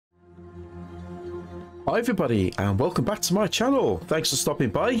Hi everybody and welcome back to my channel. Thanks for stopping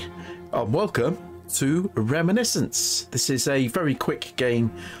by and welcome to Reminiscence. This is a very quick game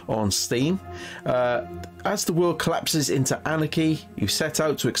on Steam. As the world collapses into anarchy, you set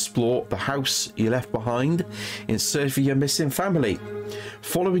out to explore the house you left behind in search of your missing family.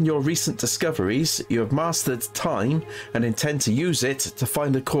 Following your recent discoveries, you have mastered time and intend to use it to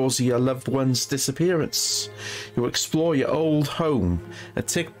find the cause of your loved one's disappearance. You will explore your old home, a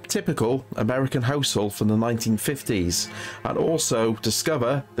typical American household from the 1950s, and also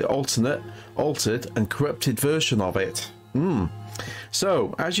discover the alternate, altered and corrupted version of it.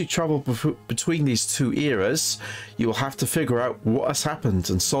 So, as you travel between these two eras, you will have to figure out what has happened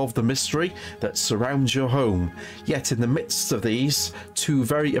and solve the mystery that surrounds your home. Yet in the midst of these two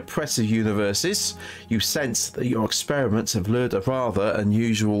very oppressive universes, you sense that your experiments have lured a rather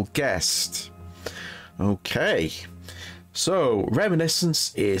unusual guest. Okay, so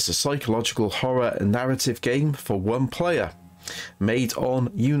Reminiscence is a psychological horror and narrative game for one player, made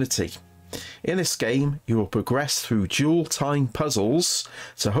on Unity. In this game, you will progress through dual time puzzles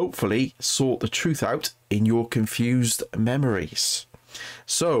to hopefully sort the truth out in your confused memories.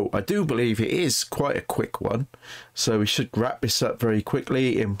 So I do believe it is quite a quick one, so we should wrap this up very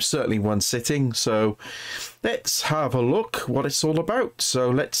quickly in certainly one sitting. So let's have a look what it's all about. So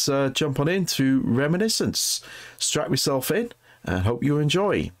let's jump on into Reminiscence. Strap yourself in and hope you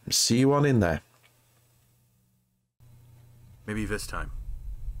enjoy. See you on in there. Maybe this time.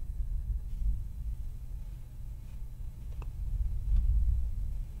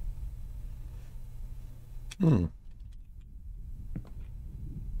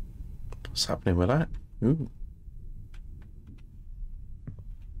 What's happening with that? Ooh.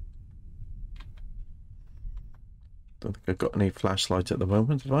 Don't think I've got any flashlight at the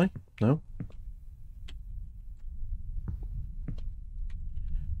moment, have I? No?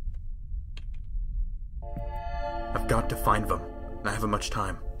 I've got to find them, and I haven't much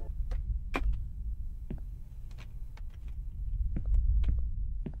time.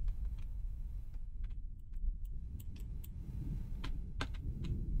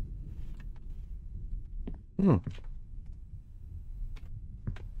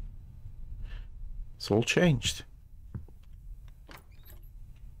 It's all changed.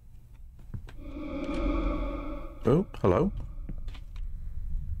 Oh, hello.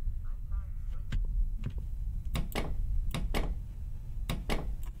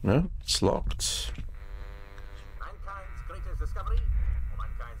 No, it's locked. Mankind's greatest discovery, or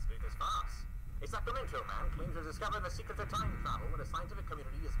mankind's greatest farce? A Sacramento man claims to have discovered the secret of time travel when the scientific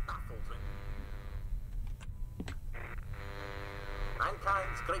community is baffled with.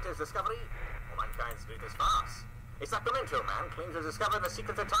 Mankind's greatest discovery, or mankind's greatest farce? A Sacramento man claims to have discovered the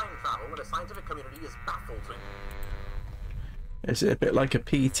secret of time travel when the scientific community is baffled with. Is it a bit like a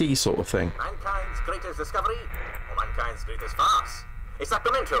PT sort of thing? Mankind's greatest discovery, or mankind's greatest farce? A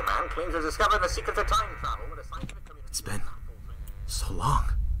Sacramento man claims to have discovered the secret of time travel when the scientific community It's is been baffled with. so long.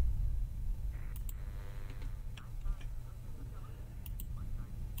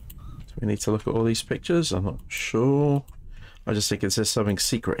 Do we need to look at all these pictures? I'm not sure. I just think it's there's something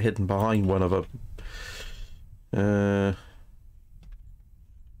secret hidden behind one of them.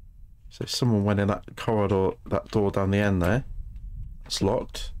 So someone went in that corridor, that door down the end there. It's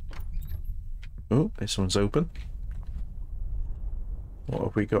locked. Oh, this one's open. What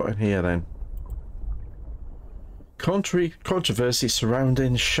have we got in here then? Controversy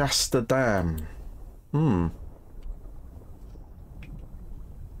surrounding Shasta Dam.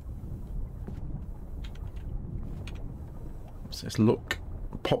 Says look,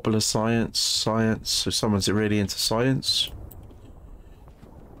 popular science. So someone's really into science.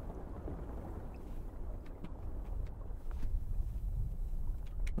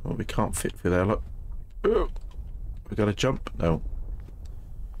 Oh, we can't fit through there. Look, oh, we got to jump. No.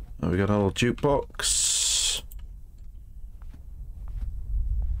 Oh, we got a little jukebox.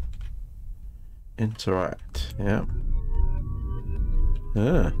 Interact. Yeah.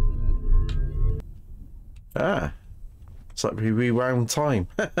 Ah. It's like we rewound time.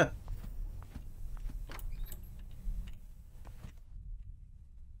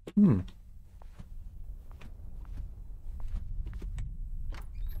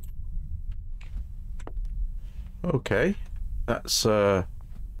 Okay. That's a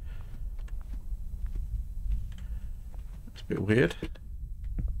bit weird.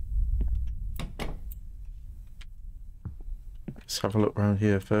 Let's have a look around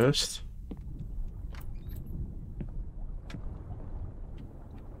here first.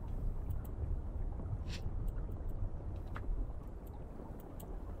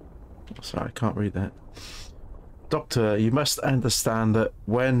 Sorry, I can't read that. Doctor, you must understand that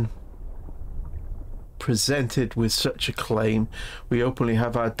when presented with such a claim, we openly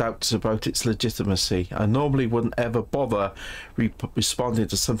have our doubts about its legitimacy. I normally wouldn't ever bother responding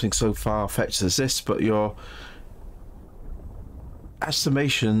to something so far-fetched as this, but your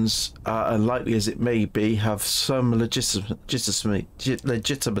estimations, unlikely as it may be, have some legitimacy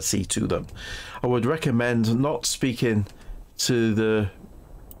to them. I would recommend not speaking to the...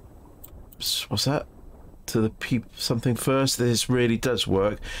 what's that? To the people something first. This really does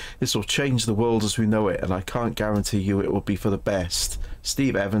work. This will change the world as we know it, and I can't guarantee you it will be for the best.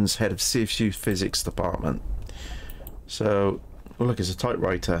 Steve Evans, head of CFU Physics Department. So, oh look, it's a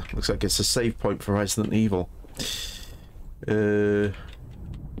typewriter. Looks like it's a save point for Resident Evil.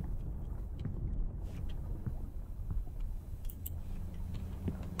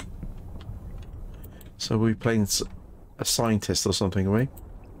 So we're playing a scientist or something, are we?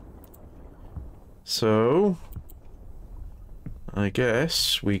 So, I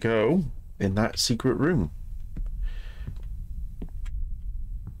guess we go in that secret room.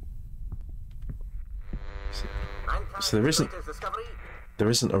 So there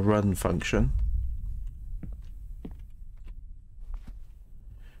isn't a run function.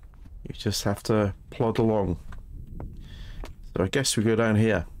 You just have to plod along. So I guess we go down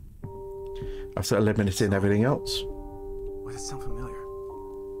here after eliminating everything else. Why does it sound familiar?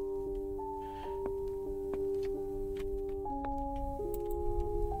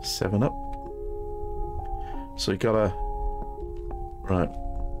 7-Up. So you gotta... Right.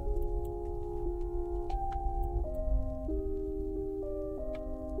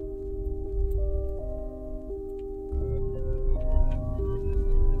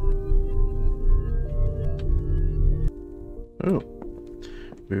 Oh.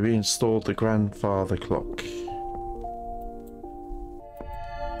 We reinstalled the grandfather clock.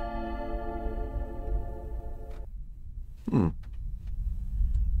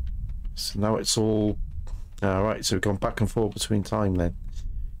 So now it's all... Alright, so we've gone back and forth between time then.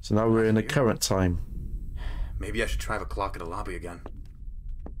 So now we're in the current time. Maybe I should try the clock in the lobby again.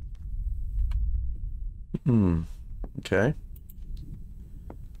 Okay.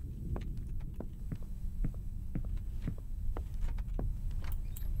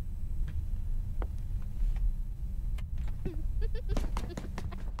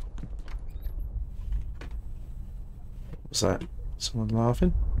 What's that? Someone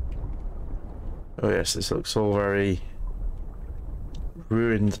laughing? Oh yes, this looks all very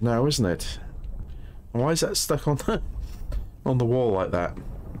ruined now, isn't it? And why is that stuck on the wall like that?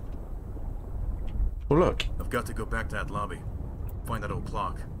 Well, look. I've got to go back to that lobby. Find that old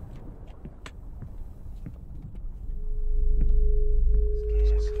clock.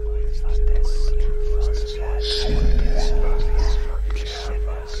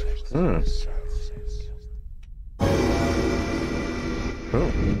 Oh,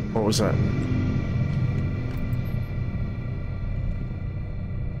 what was that?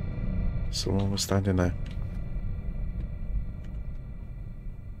 Someone was standing there.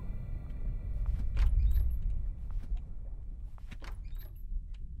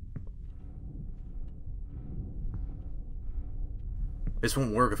 This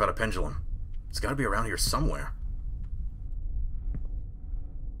won't work without a pendulum. It's got to be around here somewhere.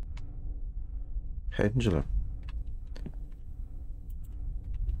 Pendulum.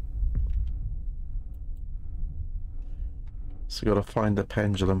 So we got to find the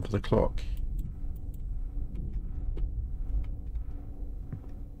pendulum for the clock.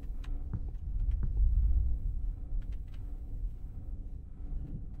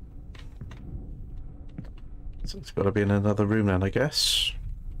 So it's got to be in another room then, I guess.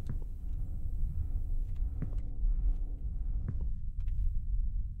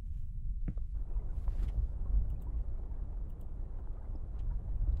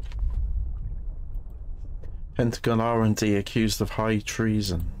 Pentagon R&D accused of high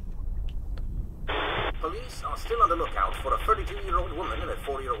treason. Police are still on the lookout for a 32-year-old woman and a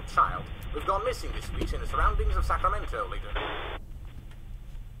 4-year-old child who've gone missing this week in the surroundings of Sacramento, Leader.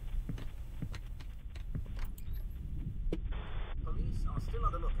 Police are still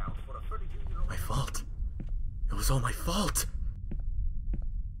on the lookout for a 32-year-old... My fault. It was all my fault.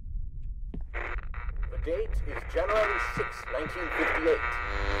 The date is January 6, 1958.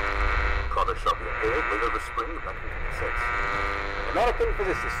 Product shall be appeared later this spring of 1956. American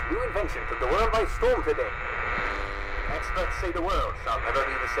physicists' new invention took the world by storm today. Experts say the world shall never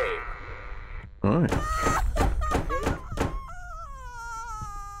be the same. Alright.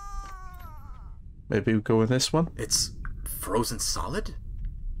 Maybe we go with this one? It's frozen solid?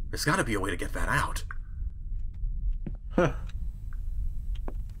 There's got to be a way to get that out. Huh.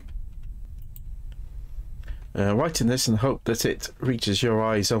 Writing this and hope that it reaches your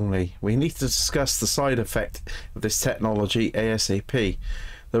eyes only. We need to discuss the side effect of this technology ASAP.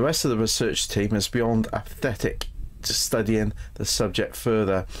 The rest of the research team is beyond apathetic to studying the subject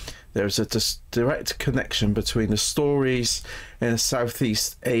further. There is a direct connection between the stories in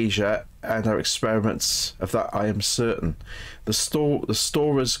Southeast Asia and our experiments. Of that I am certain. The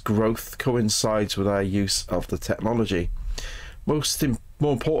stora's growth coincides with our use of the technology. More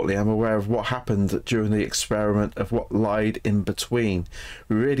importantly, I'm aware of what happened during the experiment, of what lied in between.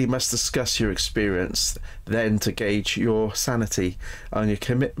 We really must discuss your experience then to gauge your sanity and your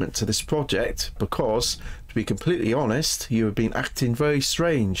commitment to this project, because, to be completely honest, you have been acting very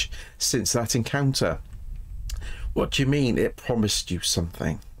strange since that encounter. What do you mean it promised you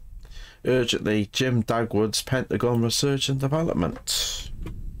something? Urgently, Jim Dagwood's Pentagon Research and Development.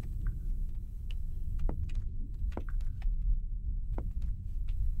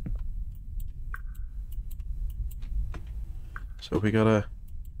 So we gotta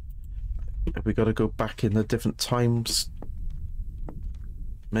go back in the different times.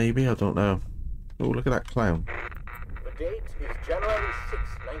 Maybe, I don't know. Oh, look at that clown. The date is January 6,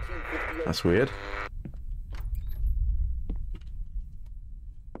 1958. That's weird.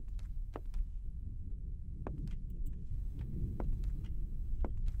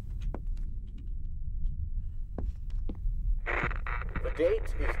 The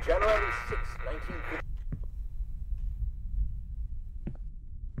date is January 6, 1958.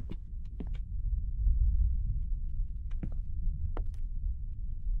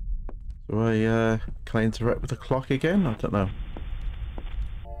 Can I interact with the clock again? I don't know.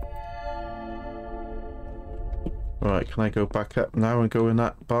 Right, can I go back up now and go in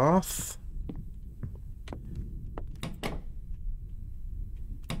that bath?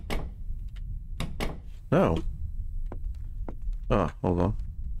 No. Oh, hold on.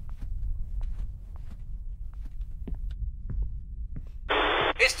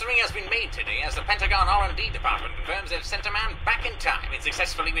 History has been made today as the Pentagon R&D department confirms they've sent a man back in time and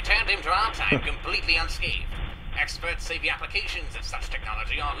successfully returned him to our time completely unscathed. Experts say the applications of such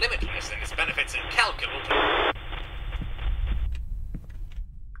technology are limitless and its benefits incalculable.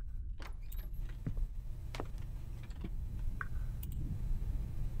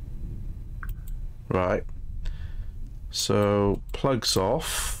 Right. So, plugs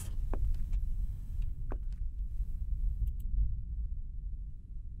off.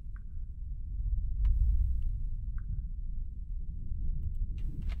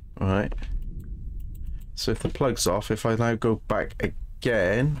 Right. So if the plug's off, if I now go back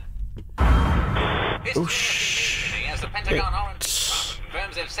again. Oh shit! As the Pentagon R&D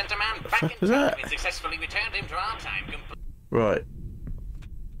confirms they've sent a man back in time and successfully returned him to our time. Right.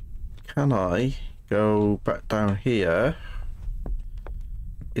 Can I go back down here?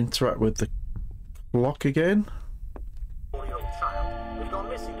 Interact with the clock again?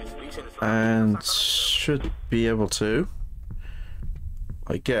 And should be able to,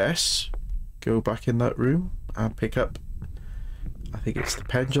 I guess, go back in that room and pick up, I think it's the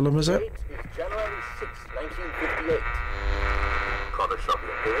pendulum, is it? Date is January 6, 1958. Product shall be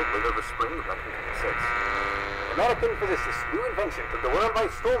appeared later this spring of 1956. American physicist's new invention took the world by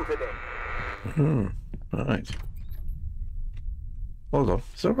storm today. Right. Hold on,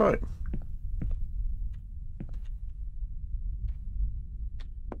 is that right?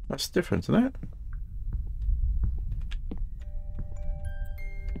 That's different, isn't it?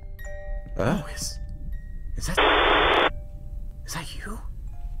 Oh, is that you?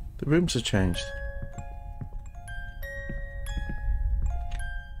 The rooms have changed.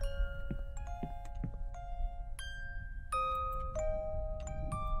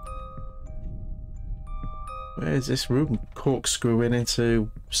 Where is this room corkscrewing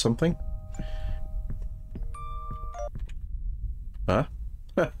into something? Huh?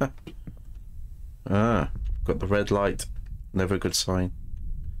 Ah, got the red light. Never a good sign.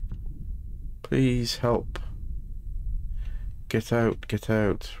 Please help. Get out, get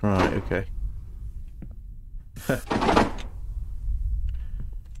out. Right, okay.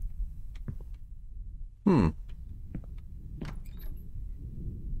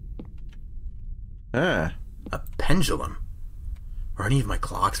 Ah. A pendulum? Are any of my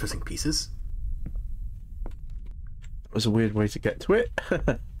clocks missing pieces? That was a weird way to get to it.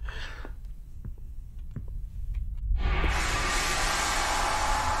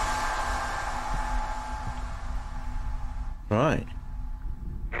 Right.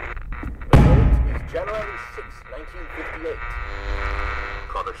 The date is January 6, 1958.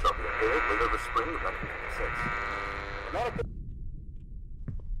 Product shall be appeared later this spring of 1956. American...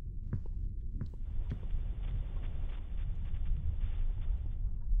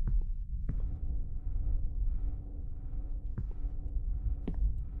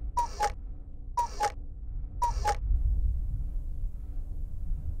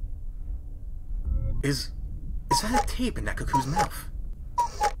 Is that a tape in that cuckoo's mouth?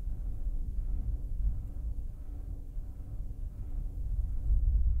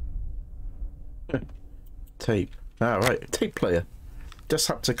 Tape. Ah, right. Tape player. Just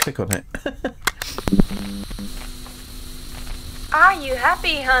have to click on it. Are you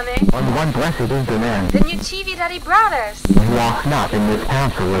happy, honey? On one blessed internet, The new TV Daddy brought us. walk not in this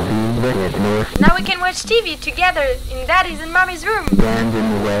council of the wicked, nor Now we can watch TV together in Daddy's and Mommy's room. stand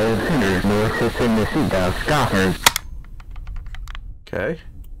in the way of sinners, nor sit in the seat of scoffers. Okay.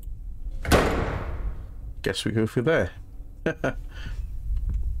 Guess we go through there.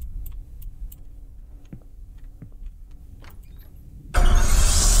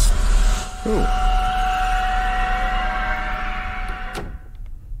 Ooh.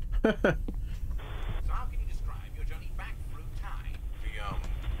 So how can you describe your journey back through time?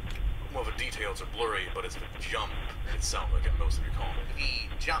 Well, the details are blurry, but it's the jump itself I can mostly recall. The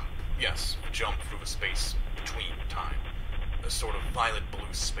jump. Yes, jump through the space between time. A sort of violet blue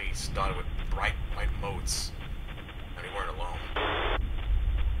space dotted with bright white motes. And we weren't alone.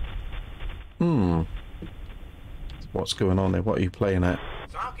 What's going on there? What are you playing at?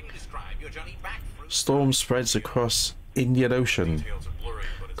 So how can you describe your journey back through Storm spreads across Indian Ocean. Details are blurry,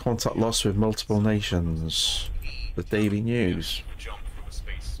 but it's Contact lost with multiple nations. The Daily News. jump through the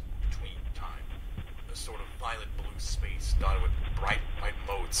space between time. A sort of violet blue space dotted with bright white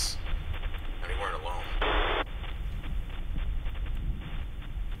motes. And we weren't alone.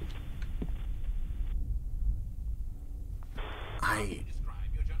 I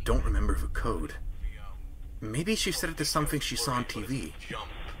don't remember the code. Maybe she said it to something she saw on TV. Jump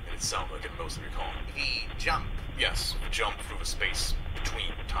in itself I can mostly recall. the jump. Yes, jump through the space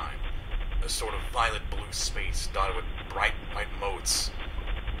between time. A sort of violet blue space dotted with bright white motes.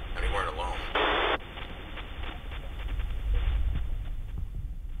 And we weren't alone.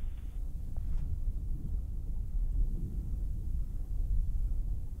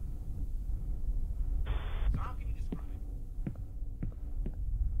 So how can you describe?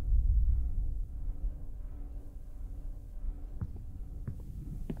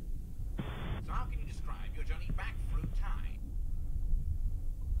 So how can you describe your journey back through time?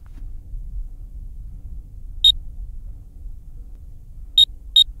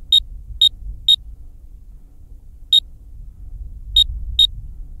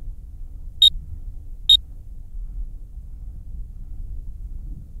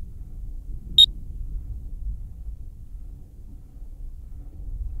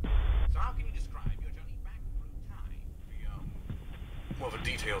 So how can you describe your journey back through time? Well, the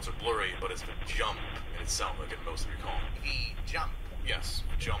details are blurry, but it's the jump in itself I can mostly recall. The jump. Yes,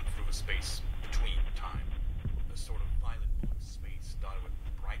 jump through the space between time. A sort of violet blue space dotted with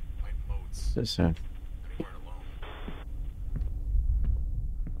bright white motes. This, And we weren't alone.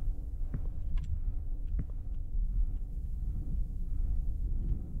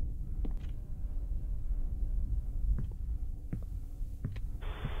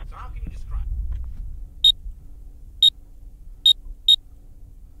 So how can you describe?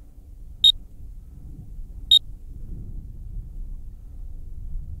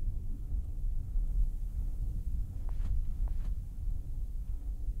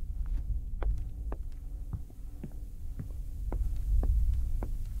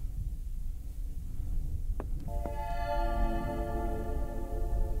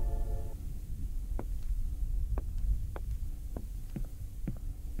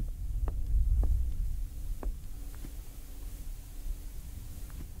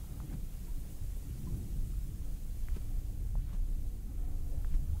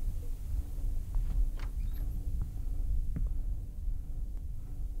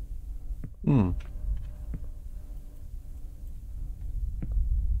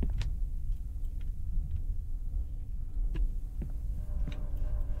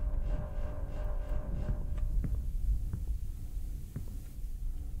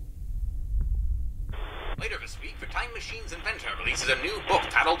 Later this week, the Time Machine's inventor releases a new book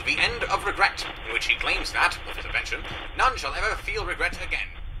titled The End of Regret, in which he claims that, with his invention, none shall ever feel regret again.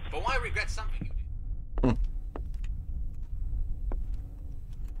 But why regret something you did?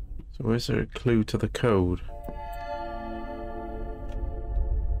 so is there a clue to the code?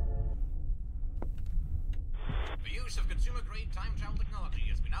 The use of consumer-grade time travel technology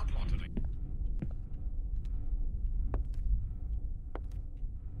has been outlawed today.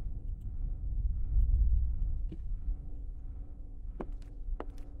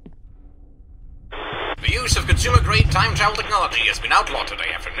 The use of consumer-grade time travel technology has been outlawed today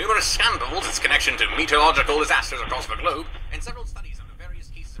after numerous scandals, its connection to meteorological disasters across the globe, and several studies into various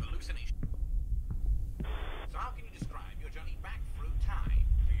cases of hallucination. So how can you describe your journey back through time?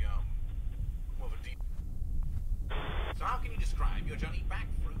 Well, the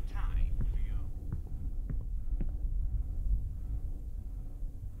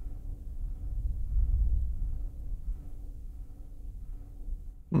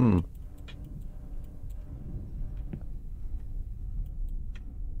Hmm.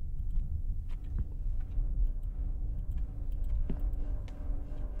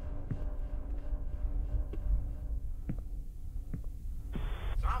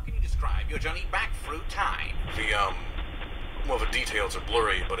 So how can you describe your journey back through time? Well, the details are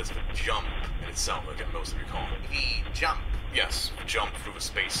blurry, but it's the jump in itself I can mostly recall. The jump. Yes, the jump through the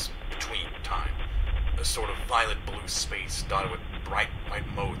space between time. A sort of violet-blue space dotted with bright white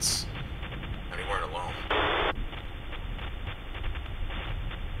motes. And we weren't alone.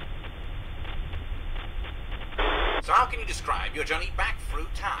 So how can you describe your journey back through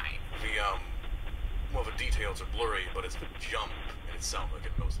time? Well, the details are blurry, but it's the jump in itself I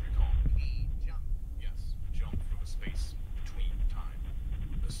can mostly recall. The jump. Yes, the jump through the space between time.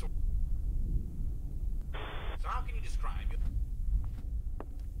 A sort. So how can you describe your...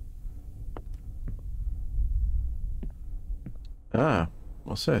 Ah,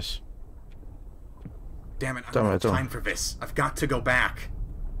 what's this? Damn it, I Don't don't worry, have time for this. I've got to go back.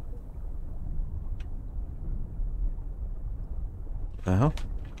 The hell?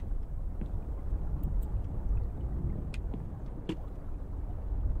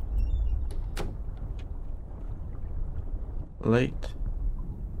 Late.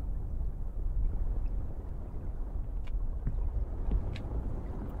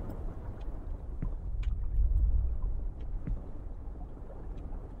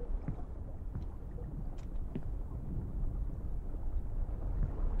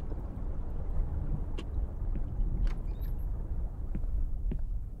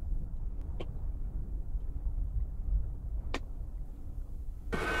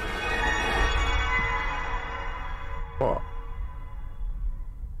 What?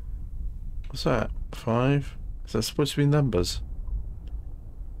 What's that? 5? Is that supposed to be numbers?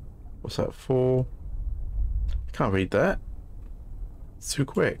 What's that? 4? I can't read that. It's too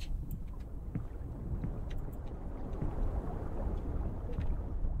quick.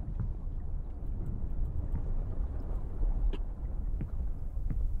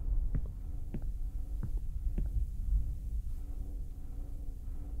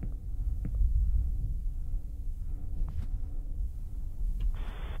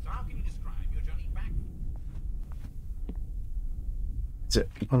 So how can you describe your journey back? Is it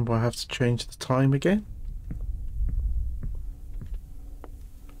one where I have to change the time again?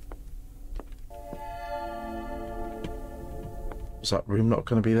 Is that room not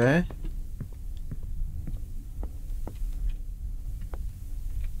going to be there?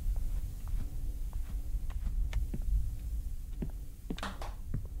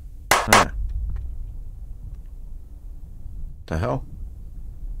 Ah. The hell?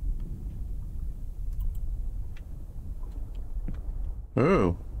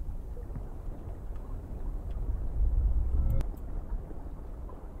 Oh.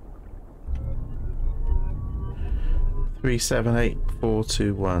 Three, 7, 8, 4,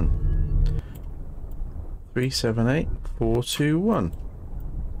 2, 1. 3, 7, 8, 4, 2, 1.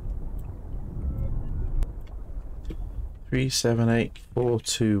 3, 7, 8, 4,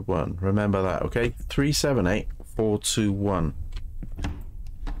 2, 1. Remember that, okay? 3, 7, 8, 4, 2, 1.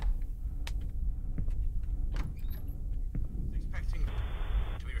 Expecting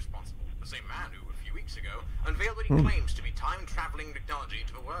to be responsible. The same man who, a few weeks ago, unveiled what he claims to be time-traveling technology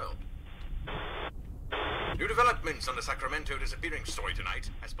to the world. New developments on the Sacramento disappearing story tonight,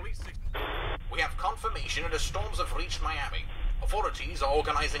 as police... We have confirmation that the storms have reached Miami. Authorities are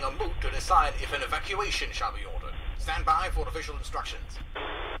organizing a moot to decide if an evacuation shall be ordered. Stand by for official instructions.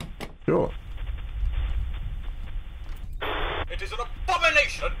 Sure. It is an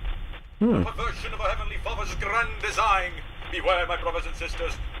abomination! A perversion of our Heavenly Father's grand design. Beware, my brothers and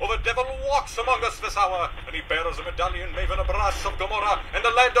sisters, for the devil walks among us this hour, and he bears a medallion made of brass of Gomorrah and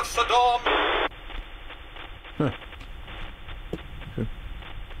the lead of Sodom.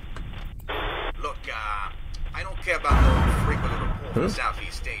 Look, I don't care about no frequent report from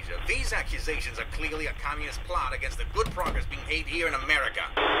Southeast Asia. These accusations are clearly a communist plot against the good progress being made here in America.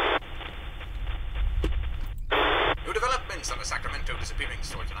 New developments on the Sacramento disappearing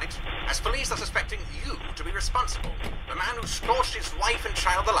story tonight, as police are suspecting you to be responsible. The man who scorched his wife and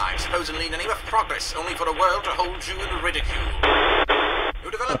child alive, supposedly in the name of progress, only for the world to hold you in ridicule.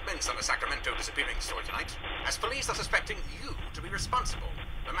 New developments on the Sacramento disappearing story tonight, as police are suspecting you to be responsible.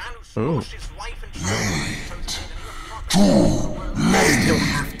 The man who scorched his wife and child alive, supposedly in the name of progress, only for the world to hold Still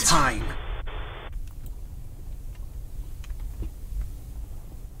have time.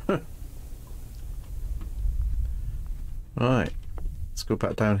 Right, let's go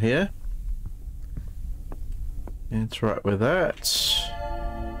back down here. Interact with that.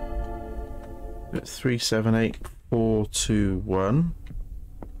 3, 7, 8, 4, 2, 1.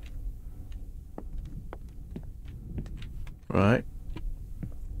 Right.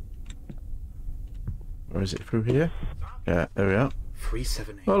 Or is it through here? Yeah, there we are.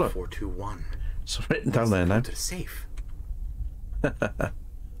 378421. It's written down there now. To the safe. I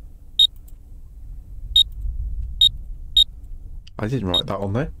didn't write that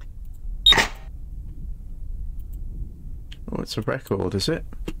on there. Oh, it's a record, is it?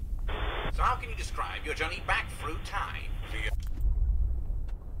 So how can you describe your journey back through time?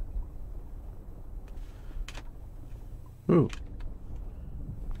 Ooh.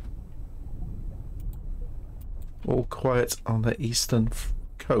 All quiet on the eastern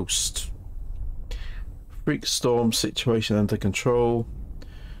coast. Freak storm situation under control.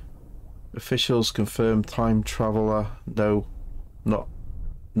 Officials confirm time traveler.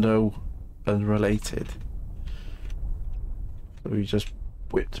 No, unrelated. So we just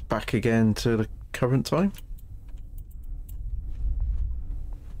whipped back again to the current time.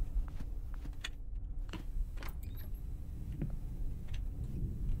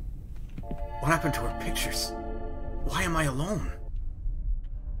 What happened to her pictures? Why am I alone?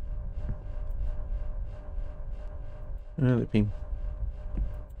 Yeah, they've been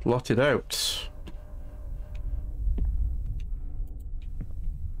blotted out.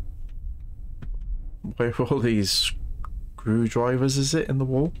 Where are all these screwdrivers, is it, in the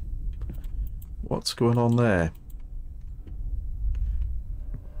wall? What's going on there?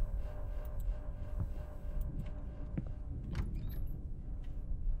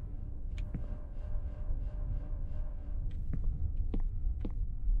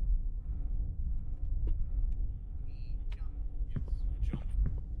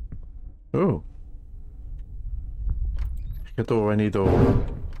 Oh. Pick a door, any door.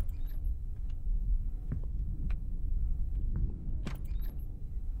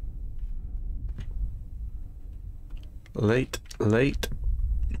 Late.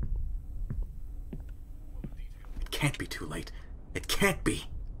 It can't be too late. It can't be.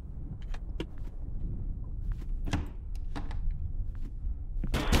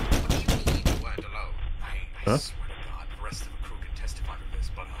 I swear to God, the rest of the crew can testify to this,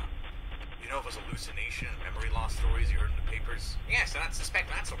 but, you know those hallucination and memory loss stories you heard in the papers? Yes, and I'd suspect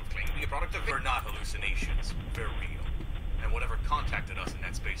that sort of claim to be a product of... They're not hallucinations. They're real. And whatever contacted us in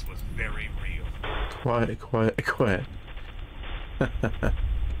that space was very real. Quiet.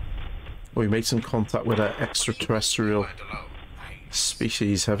 We made some contact with an extraterrestrial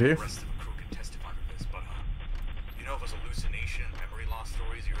species, have you? The rest of the crew can testify to this, but, you know those hallucination and memory loss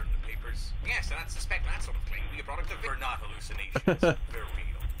stories you heard in the papers? Yes, and I'd suspect that sort of claim to be a product of... They're not hallucinations. They're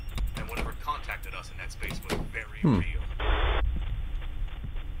real. And whatever contacted us in that space was very real.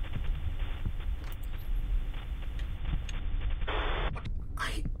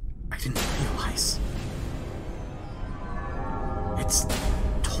 I didn't realize. It's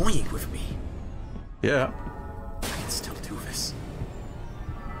toying with me. Yeah. I can still do this.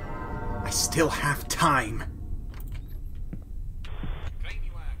 I still have time. Claim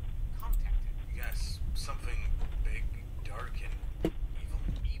you were contacted. Yes, something big, dark, and evil.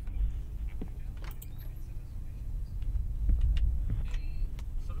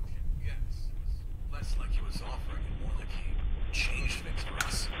 Solution, yes. Less like he was offering and more like he changed things for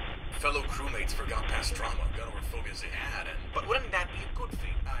us. Fellow crewmates forgot past trauma, got over phobias they had, but wouldn't that be a good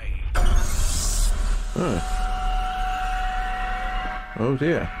thing? Oh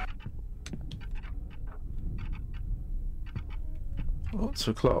dear. Lots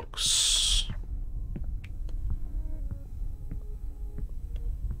of clocks.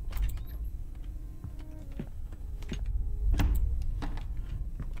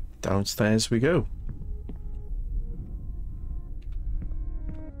 Downstairs we go.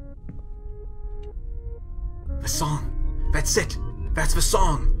 The song. That's it. That's the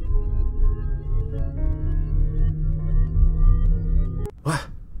song. What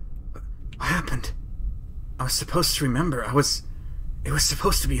happened? I was supposed to remember. It was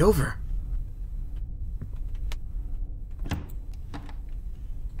supposed to be over.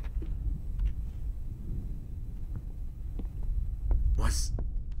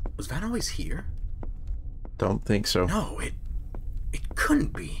 Was that always here? Don't think so. No, it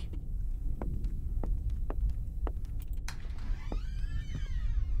couldn't be.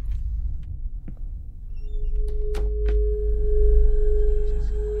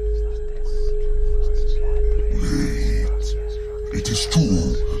 It is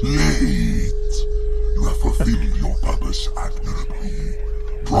too late. You have fulfilled your purpose admirably.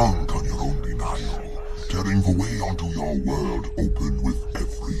 Drunk on your own denial, tearing the way onto your world open with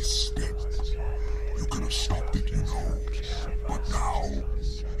every step. You could have stopped it, you know. But now,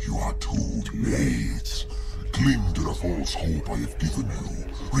 you are too late. Cling to the false hope I have given you.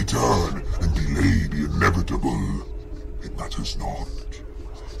 Return and delay the inevitable. it matters not.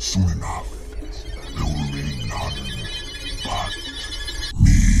 Soon enough, there will remain none but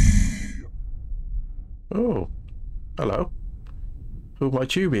me. Oh, hello. Who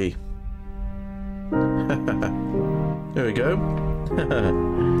might you be? There we go.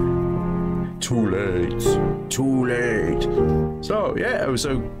 Too late. Too late. So, yeah, it was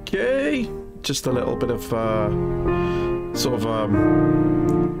okay. Just a little bit of sort of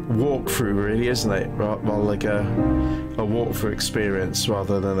walkthrough, really, isn't it? Well, like a walkthrough experience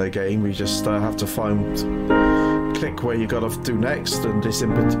rather than a game. We just have to click where you got to do next, and this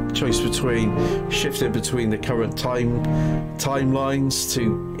choice between shifting between the current timelines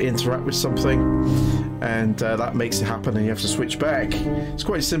to interact with something, and that makes it happen, and you have to switch back. It's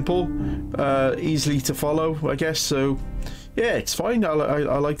quite simple, easily to follow, I guess. So yeah, it's fine. I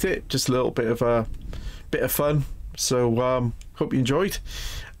liked it. Just a little bit of fun. So hope you enjoyed,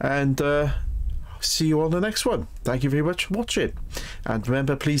 and see you on the next one. Thank you very much for watching, and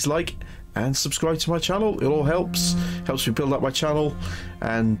remember, please like and subscribe to my channel. It all helps me build up my channel,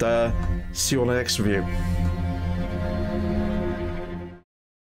 and see you on the next review.